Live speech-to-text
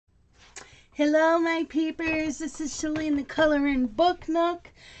Hello, my peepers. This is Shalene, the Coloring Book Nook,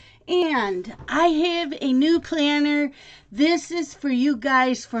 and I have a new planner. This is for you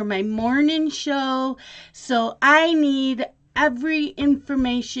guys for my morning show, so I need every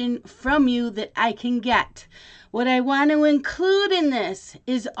information from you that I can get. What I want to include in this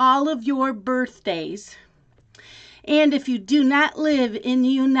is all of your birthdays. And if you do not live in the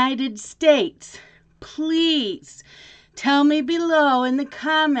United States, please tell me below in the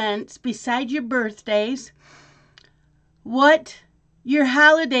comments, beside your birthdays, what your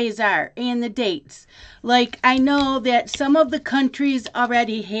holidays are and the dates. Like, I know that some of the countries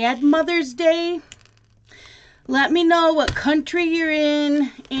already had Mother's Day. Let me know what country you're in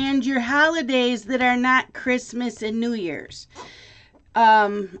and your holidays that are not Christmas and New Year's.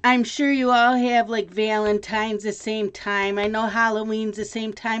 I'm sure you all have like Valentine's the same time. I know Halloween's the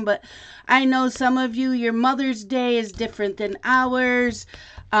same time, but I know some of you, your Mother's Day is different than ours.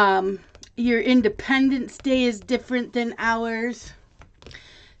 Your Independence Day is different than ours.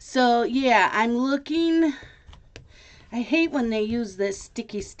 So yeah, I'm looking. I hate when they use this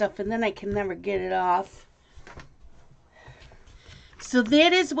sticky stuff and then I can never get it off. So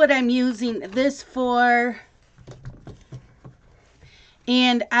that is what I'm using this for.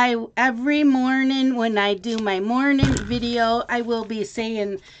 And every morning when I do my morning video, I will be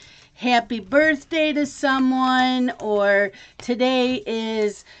saying happy birthday to someone, or today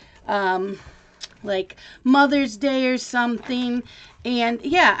is like Mother's Day or something. And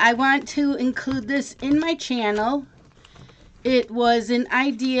yeah, I want to include this in my channel. It was an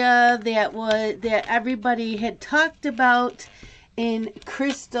idea that everybody had talked about in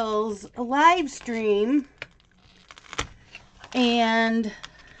Crystal's live stream. And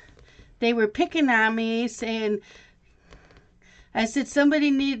they were picking on me, saying, I said,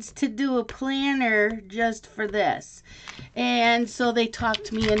 somebody needs to do a planner just for this. And so they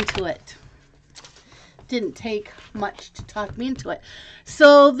talked me into it. Didn't take much to talk me into it.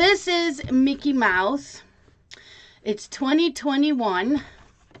 So this is Mickey Mouse. It's 2021.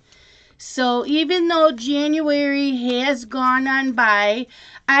 So even though January has gone on by,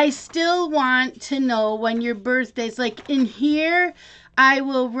 I still want to know when your birthday's. Like in here, I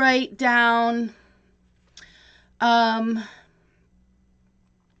will write down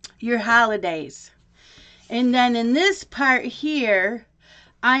your holidays. And then in this part here,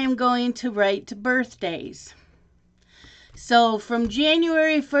 I am going to write birthdays. So from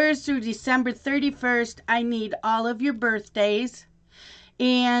January 1st through December 31st, I need all of your birthdays.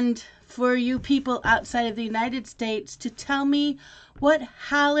 And for you people outside of the United States to tell me what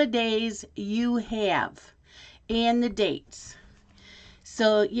holidays you have and the dates.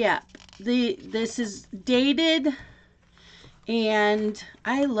 So yeah, this is dated, and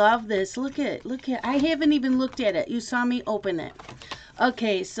I love this. Look at I haven't even looked at it. You saw me open it.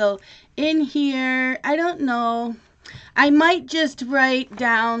 Okay, so in here, I don't know. I might just write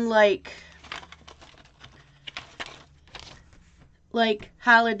down like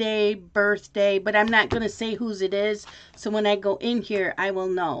holiday, birthday, but I'm not going to say whose it is. So when I go in here, I will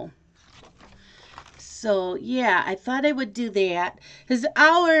know. So yeah, I thought I would do that because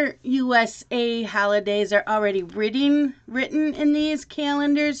our USA holidays are already written in these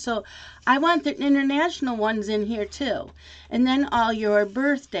calendars. So I want the international ones in here too. And then all your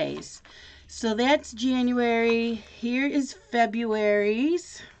birthdays. So that's January. Here is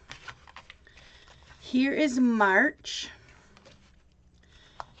February's. Here is March.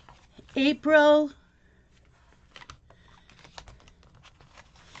 April,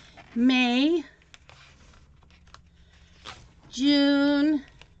 May, June,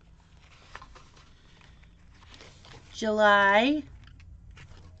 July,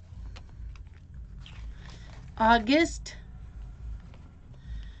 August,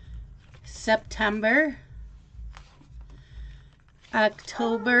 September,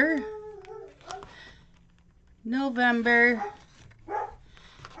 October, November,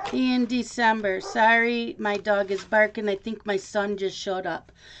 in December. Sorry, my dog is barking. I think my son just showed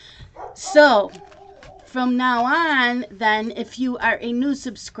up. So from now on, then, if you are a new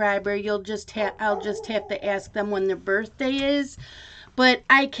subscriber, I'll just have to ask them when their birthday is. But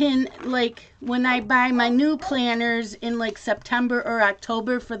I can, like, when I buy my new planners in like September or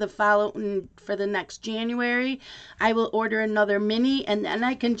October for the next January, I will order another mini, and then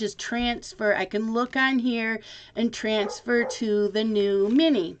I can just transfer. I can look on here and transfer to the new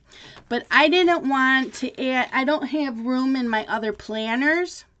mini. But I didn't want to add, I don't have room in my other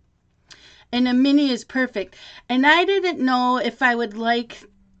planners, and a mini is perfect. And I didn't know if I would like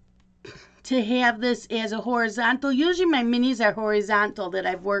to have this as a horizontal. Usually my minis are horizontal that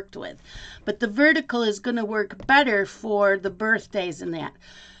I've worked with, but the vertical is going to work better for the birthdays and that.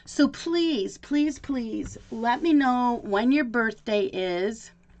 So please, please, please let me know when your birthday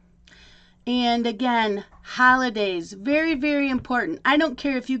is. And again, holidays, very, very important. I don't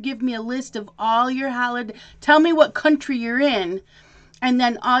care if you give me a list of all your holidays. Tell me what country you're in, and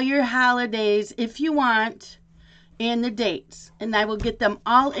then all your holidays, if you want, and the dates. And I will get them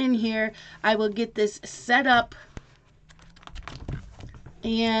all in here. I will get this set up,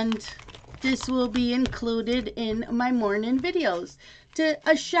 and this will be included in my morning videos. To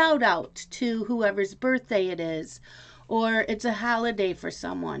a shout out to whoever's birthday it is, or it's a holiday for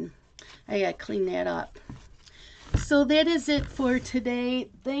someone. I gotta clean that up. So that is it for today.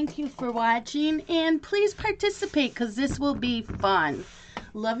 Thank you for watching, and please participate because this will be fun.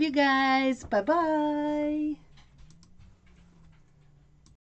 Love you guys. Bye-bye.